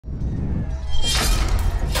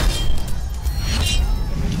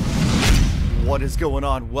What is going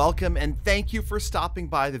on? Welcome and thank you for stopping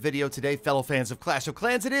by the video today, fellow fans of Clash of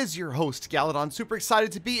Clans. It is your host, Galadon. Super excited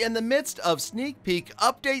to be in the midst of sneak peek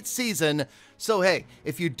update season. So hey,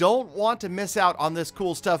 if you don't want to miss out on this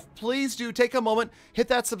cool stuff, please do take a moment, hit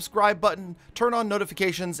that subscribe button, turn on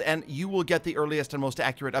notifications, and you will get the earliest and most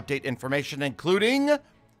accurate update information, including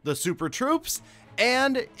the Super Troops,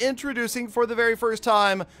 and introducing for the very first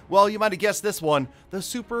time, well, you might have guessed this one, the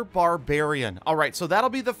Super Barbarian. All right, so that'll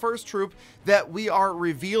be the first troop that we are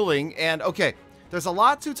revealing. And okay, there's a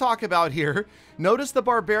lot to talk about here. Notice the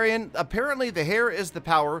Barbarian, apparently the hair is the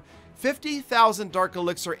power, 50,000 Dark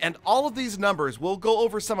Elixir, and all of these numbers, we'll go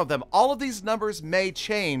over some of them. All of these numbers may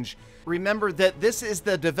change. Remember that this is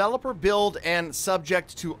the developer build and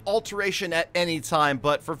subject to alteration at any time,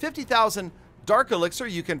 but for 50,000 Dark Elixir,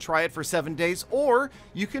 you can try it for 7 days, or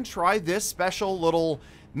you can try this special little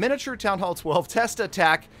miniature Town Hall 12 test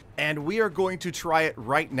attack, and we are going to try it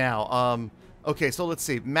right now. Okay, so let's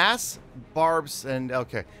see. Mass, barbs, and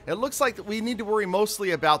okay. It looks like we need to worry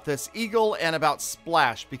mostly about this eagle and about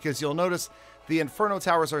splash, because you'll notice the Inferno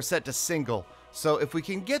Towers are set to single. So if we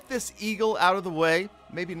can get this eagle out of the way,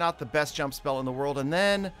 maybe not the best jump spell in the world, and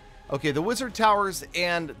then okay, the Wizard Towers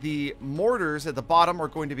and the Mortars at the bottom are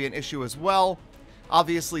going to be an issue as well.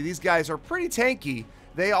 Obviously, these guys are pretty tanky.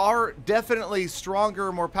 They are definitely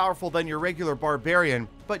stronger, more powerful than your regular Barbarian,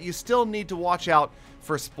 but you still need to watch out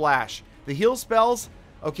for splash. The heal spells,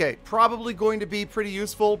 okay, probably going to be pretty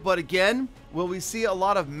useful, but again, will we see a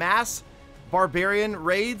lot of mass Barbarian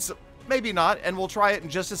raids? Maybe not, and we'll try it in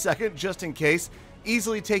just a second, just in case.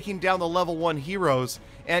 Easily taking down the level 1 heroes,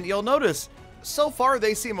 and you'll notice so far,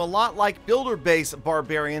 they seem a lot like builder-base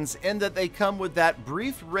Barbarians in that they come with that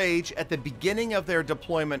brief rage at the beginning of their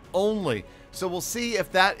deployment only. So we'll see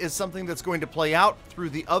if that is something that's going to play out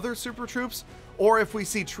through the other Super Troops, or if we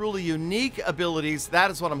see truly unique abilities.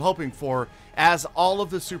 That is what I'm hoping for, as all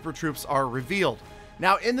of the Super Troops are revealed.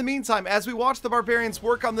 Now, in the meantime, as we watch the Barbarians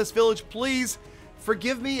work on this village, please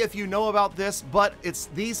forgive me if you know about this, but it's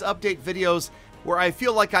these update videos where I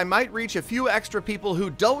feel like I might reach a few extra people who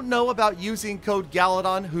don't know about using code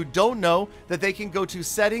Galadon, who don't know that they can go to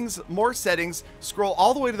settings, more settings, scroll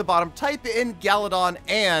all the way to the bottom, type in Galadon,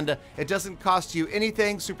 and it doesn't cost you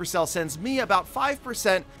anything. Supercell sends me about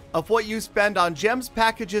 5% of what you spend on gems,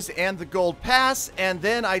 packages, and the gold pass, and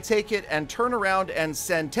then I take it and turn around and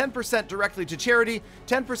send 10% directly to charity,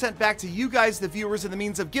 10% back to you guys, the viewers, in the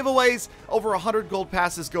means of giveaways, over 100 gold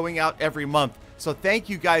passes going out every month. So thank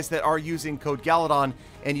you guys that are using code Galadon,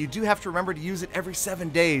 and you do have to remember to use it every 7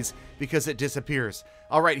 days because it disappears.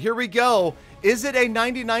 All right, here we go. Is it a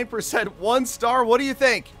 99% 1 star? What do you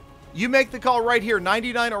think? You make the call right here,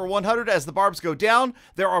 99 or 100 as the barbs go down.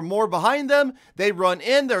 There are more behind them. They run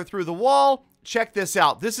in, they're through the wall. Check this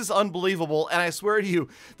out. This is unbelievable, and I swear to you,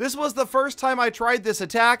 this was the first time I tried this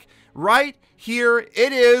attack. Right here,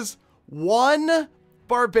 it is 1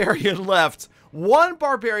 Barbarian left. 1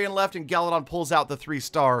 Barbarian left, and Galadon pulls out the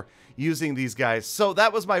 3-star using these guys. So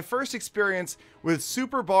that was my first experience with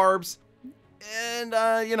Super Barbs, and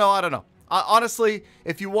you know, I don't know. Honestly,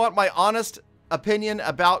 if you want my honest opinion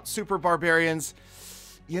about Super Barbarians,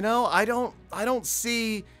 you know, I don't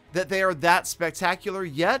see that they are that spectacular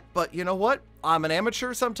yet, but you know what? I'm an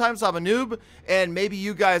amateur, sometimes I'm a noob, and maybe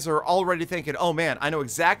you guys are already thinking, oh man, I know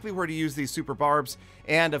exactly where to use these Super Barbs,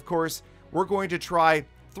 and of course, we're going to try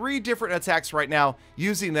 3 different attacks right now,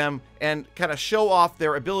 using them and kind of show off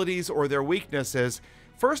their abilities or their weaknesses.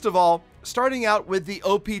 First of all, starting out with the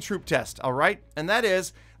OP troop test, all right? And that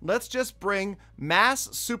is, let's just bring mass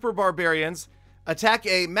Super Barbarians, attack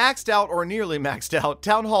a maxed out or nearly maxed out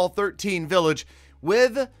Town Hall 13 village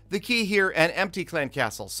with the key here, an empty clan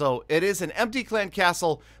castle. So it is an empty clan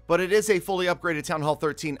castle, but it is a fully upgraded Town Hall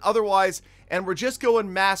 13 otherwise, and we're just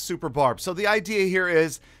going mass Super Barb. So the idea here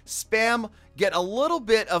is spam, get a little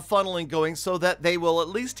bit of funneling going so that they will at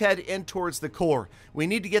least head in towards the core. We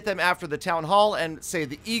need to get them after the Town Hall and say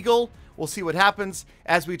the Eagle. We'll see what happens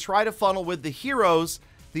as we try to funnel with the heroes,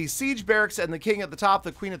 the Siege Barracks and the King at the top,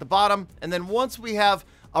 the Queen at the bottom, and then once we have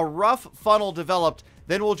a rough funnel developed,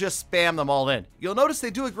 then we'll just spam them all in. You'll notice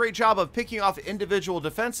they do a great job of picking off individual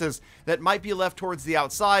defenses that might be left towards the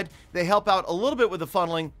outside. They help out a little bit with the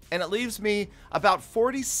funneling, and it leaves me about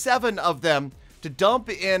 47 of them to dump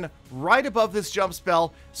in right above this jump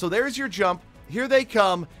spell. So there's your jump. Here they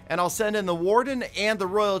come, and I'll send in the Warden and the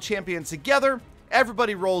Royal Champion together.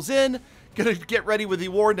 Everybody rolls in. Gonna get ready with the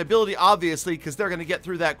Warden ability, obviously, because they're gonna get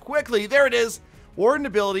through that quickly. There it is. Warden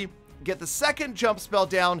ability. Get the second jump spell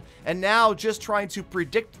down, and now just trying to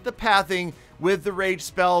predict the pathing with the rage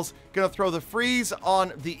spells. Gonna throw the freeze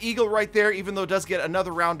on the Eagle right there, even though it does get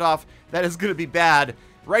another round off. That is gonna be bad.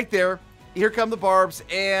 Right there. here come the barbs,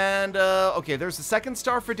 and okay, there's the second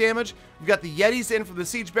star for damage. We've got the Yetis in from the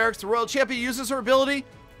siege barracks. The royal champion uses her ability,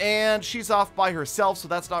 and she's off by herself, so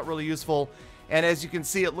that's not really useful. And as you can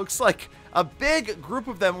see, it looks like a big group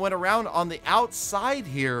of them went around on the outside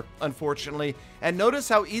here, unfortunately. And notice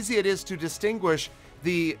how easy it is to distinguish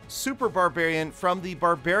the super barbarian from the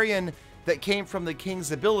barbarian that came from the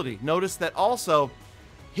king's ability. Notice that also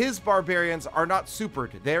his barbarians are not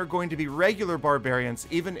supered. They're going to be regular barbarians,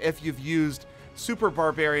 even if you've used super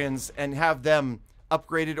barbarians and have them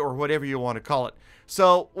upgraded or whatever you want to call it.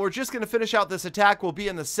 So we're just going to finish out this attack. We'll be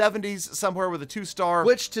in the 70s somewhere with a 2-star,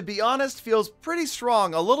 which to be honest feels pretty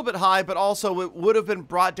strong, a little bit high, but also it would have been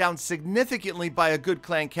brought down significantly by a good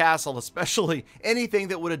clan castle, especially anything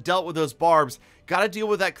that would have dealt with those barbs. Got to deal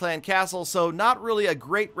with that clan castle, so not really a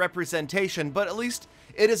great representation, but at least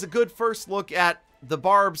it is a good first look at the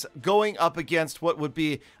barbs going up against what would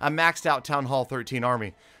be a maxed out Town Hall 13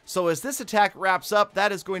 army. So as this attack wraps up,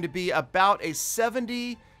 that is going to be about a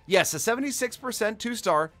 76%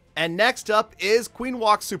 2-star. And next up is Queen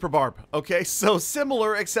Walk Super Barb. Okay, so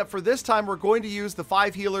similar, except for this time we're going to use the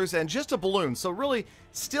 5 healers and just a balloon. So really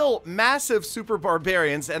still massive super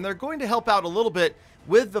barbarians, and they're going to help out a little bit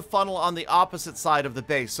with the funnel on the opposite side of the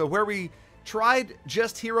base. So where we tried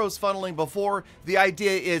just heroes funneling before, the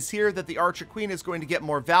idea is here that the Archer Queen is going to get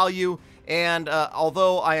more value. And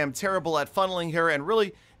although I am terrible at funneling here and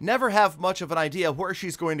really never have much of an idea where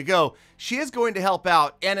she's going to go, she is going to help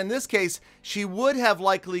out. And in this case, she would have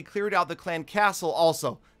likely cleared out the clan castle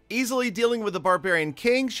also. Easily dealing with the Barbarian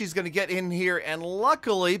King, she's going to get in here, and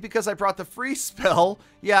luckily, because I brought the free spell,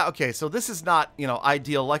 yeah, okay, so this is not, you know,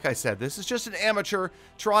 ideal. Like I said, this is just an amateur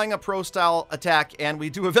trying a pro-style attack, and we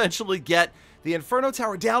do eventually get the Inferno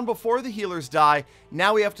Tower down before the healers die.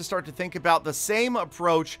 Now we have to start to think about the same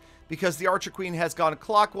approach, because the Archer Queen has gone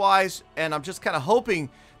clockwise, and I'm just kind of hoping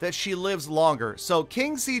that she lives longer. So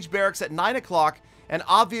King Siege Barracks at 9 o'clock, and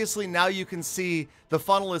obviously now you can see the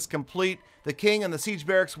funnel is complete. The King and the Siege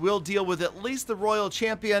Barracks will deal with at least the Royal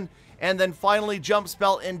Champion, and then finally Jump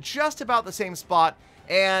Spell in just about the same spot,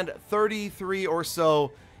 and 33 or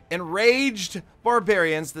so Enraged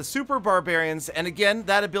Barbarians, the Super Barbarians, and again,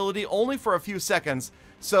 that ability only for a few seconds,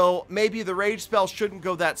 so maybe the Rage Spell shouldn't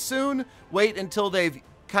go that soon. Wait until they've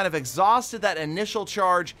kind of exhausted that initial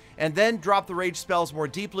charge, and then drop the Rage Spells more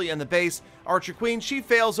deeply in the base. Archer Queen, she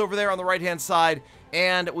fails over there on the right-hand side,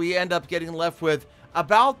 and we end up getting left with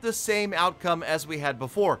about the same outcome as we had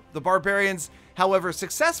before. The Barbarians, however,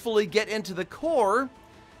 successfully get into the core.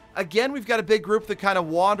 Again, we've got a big group that kind of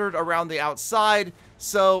wandered around the outside,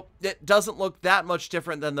 so it doesn't look that much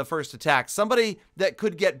different than the first attack. Somebody that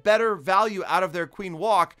could get better value out of their Queen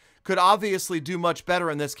Walk could obviously do much better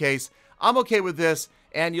in this case. I'm okay with this,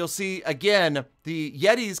 and you'll see, again, the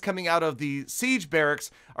Yetis coming out of the Siege Barracks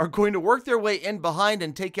are going to work their way in behind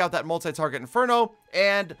and take out that multi-target Inferno,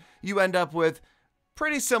 and you end up with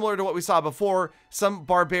pretty similar to what we saw before, some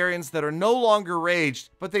Barbarians that are no longer raged,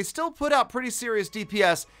 but they still put out pretty serious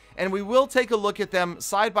DPS, and we will take a look at them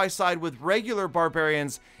side by side with regular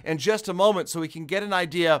Barbarians in just a moment so we can get an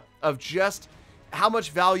idea of just how much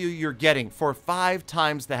value you're getting for 5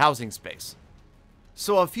 times the housing space.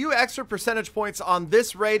 So a few extra percentage points on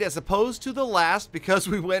this raid as opposed to the last, because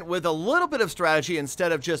we went with a little bit of strategy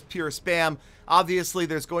instead of just pure spam. Obviously,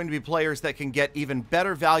 there's going to be players that can get even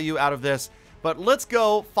better value out of this. But let's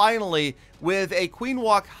go, finally, with a Queen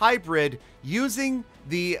Walk hybrid using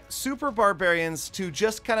the Super Barbarians to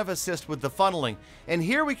just kind of assist with the funneling. And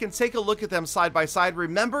here we can take a look at them side by side.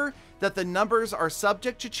 Remember that the numbers are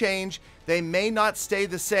subject to change. They may not stay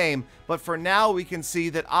the same, but for now we can see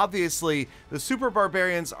that obviously the Super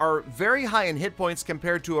Barbarians are very high in hit points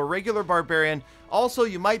compared to a regular Barbarian. Also,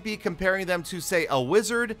 you might be comparing them to, say, a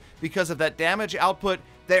Wizard because of that damage output.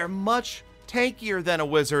 They're much tankier than a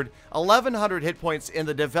Wizard, 1100 hit points in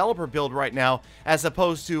the developer build right now, as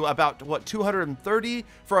opposed to about, what, 230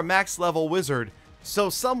 for a max level Wizard. So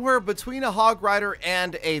somewhere between a Hog Rider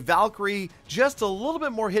and a Valkyrie, just a little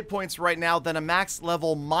bit more hit points right now than a max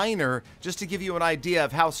level Miner, just to give you an idea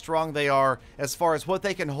of how strong they are as far as what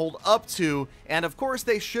they can hold up to. And of course,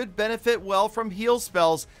 they should benefit well from heal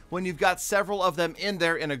spells when you've got several of them in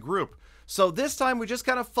there in a group. So this time we just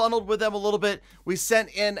kind of funneled with them a little bit. We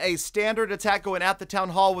sent in a standard attack going at the Town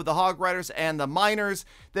Hall with the Hog Riders and the Miners.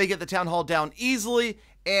 They get the Town Hall down easily,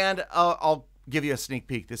 and I'll give you a sneak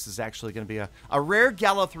peek. This is actually going to be a rare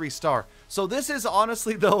Gala 3-star. So this is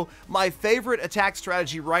honestly, though, my favorite attack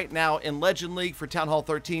strategy right now in Legend League for Town Hall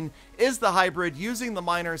 13 is the hybrid using the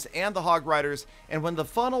Miners and the Hog Riders. And when the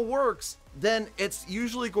funnel works, then it's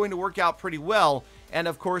usually going to work out pretty well. and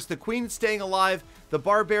of course the Queen staying alive. The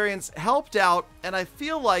Barbarians helped out, and I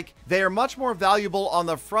feel like they are much more valuable on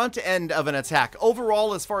the front end of an attack.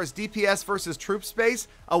 Overall, as far as DPS versus troop space,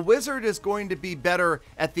 a Wizard is going to be better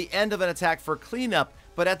at the end of an attack for cleanup,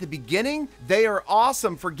 but at the beginning, they are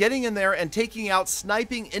awesome for getting in there and taking out,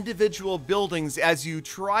 sniping individual buildings as you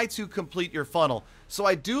try to complete your funnel. So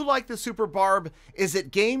I do like the Super Barb. Is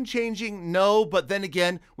it game-changing? No, but then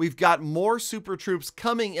again, we've got more super troops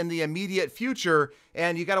coming in the immediate future,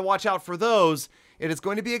 and you got to watch out for those. It is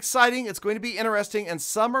going to be exciting, it's going to be interesting, and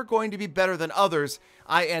some are going to be better than others.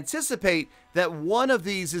 I anticipate that one of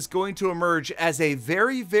these is going to emerge as a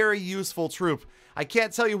very, very useful troop. I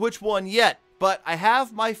can't tell you which one yet, but I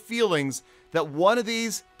have my feelings that one of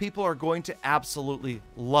these people are going to absolutely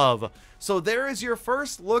love. So there is your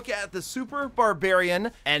first look at the Super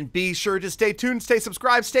Barbarian, and be sure to stay tuned, stay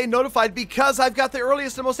subscribed, stay notified, because I've got the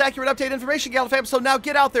earliest and most accurate update information, Galadon fam. So now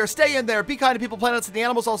get out there, stay in there, be kind to people, planets, and the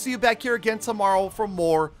animals. I'll see you back here again tomorrow for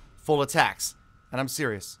more full attacks. And I'm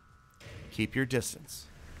serious. Keep your distance.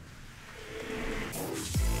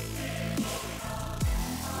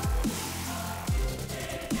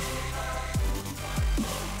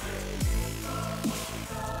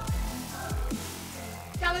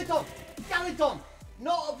 Galadon,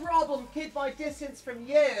 not a problem, keep my distance from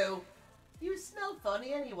you. You smell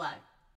funny anyway.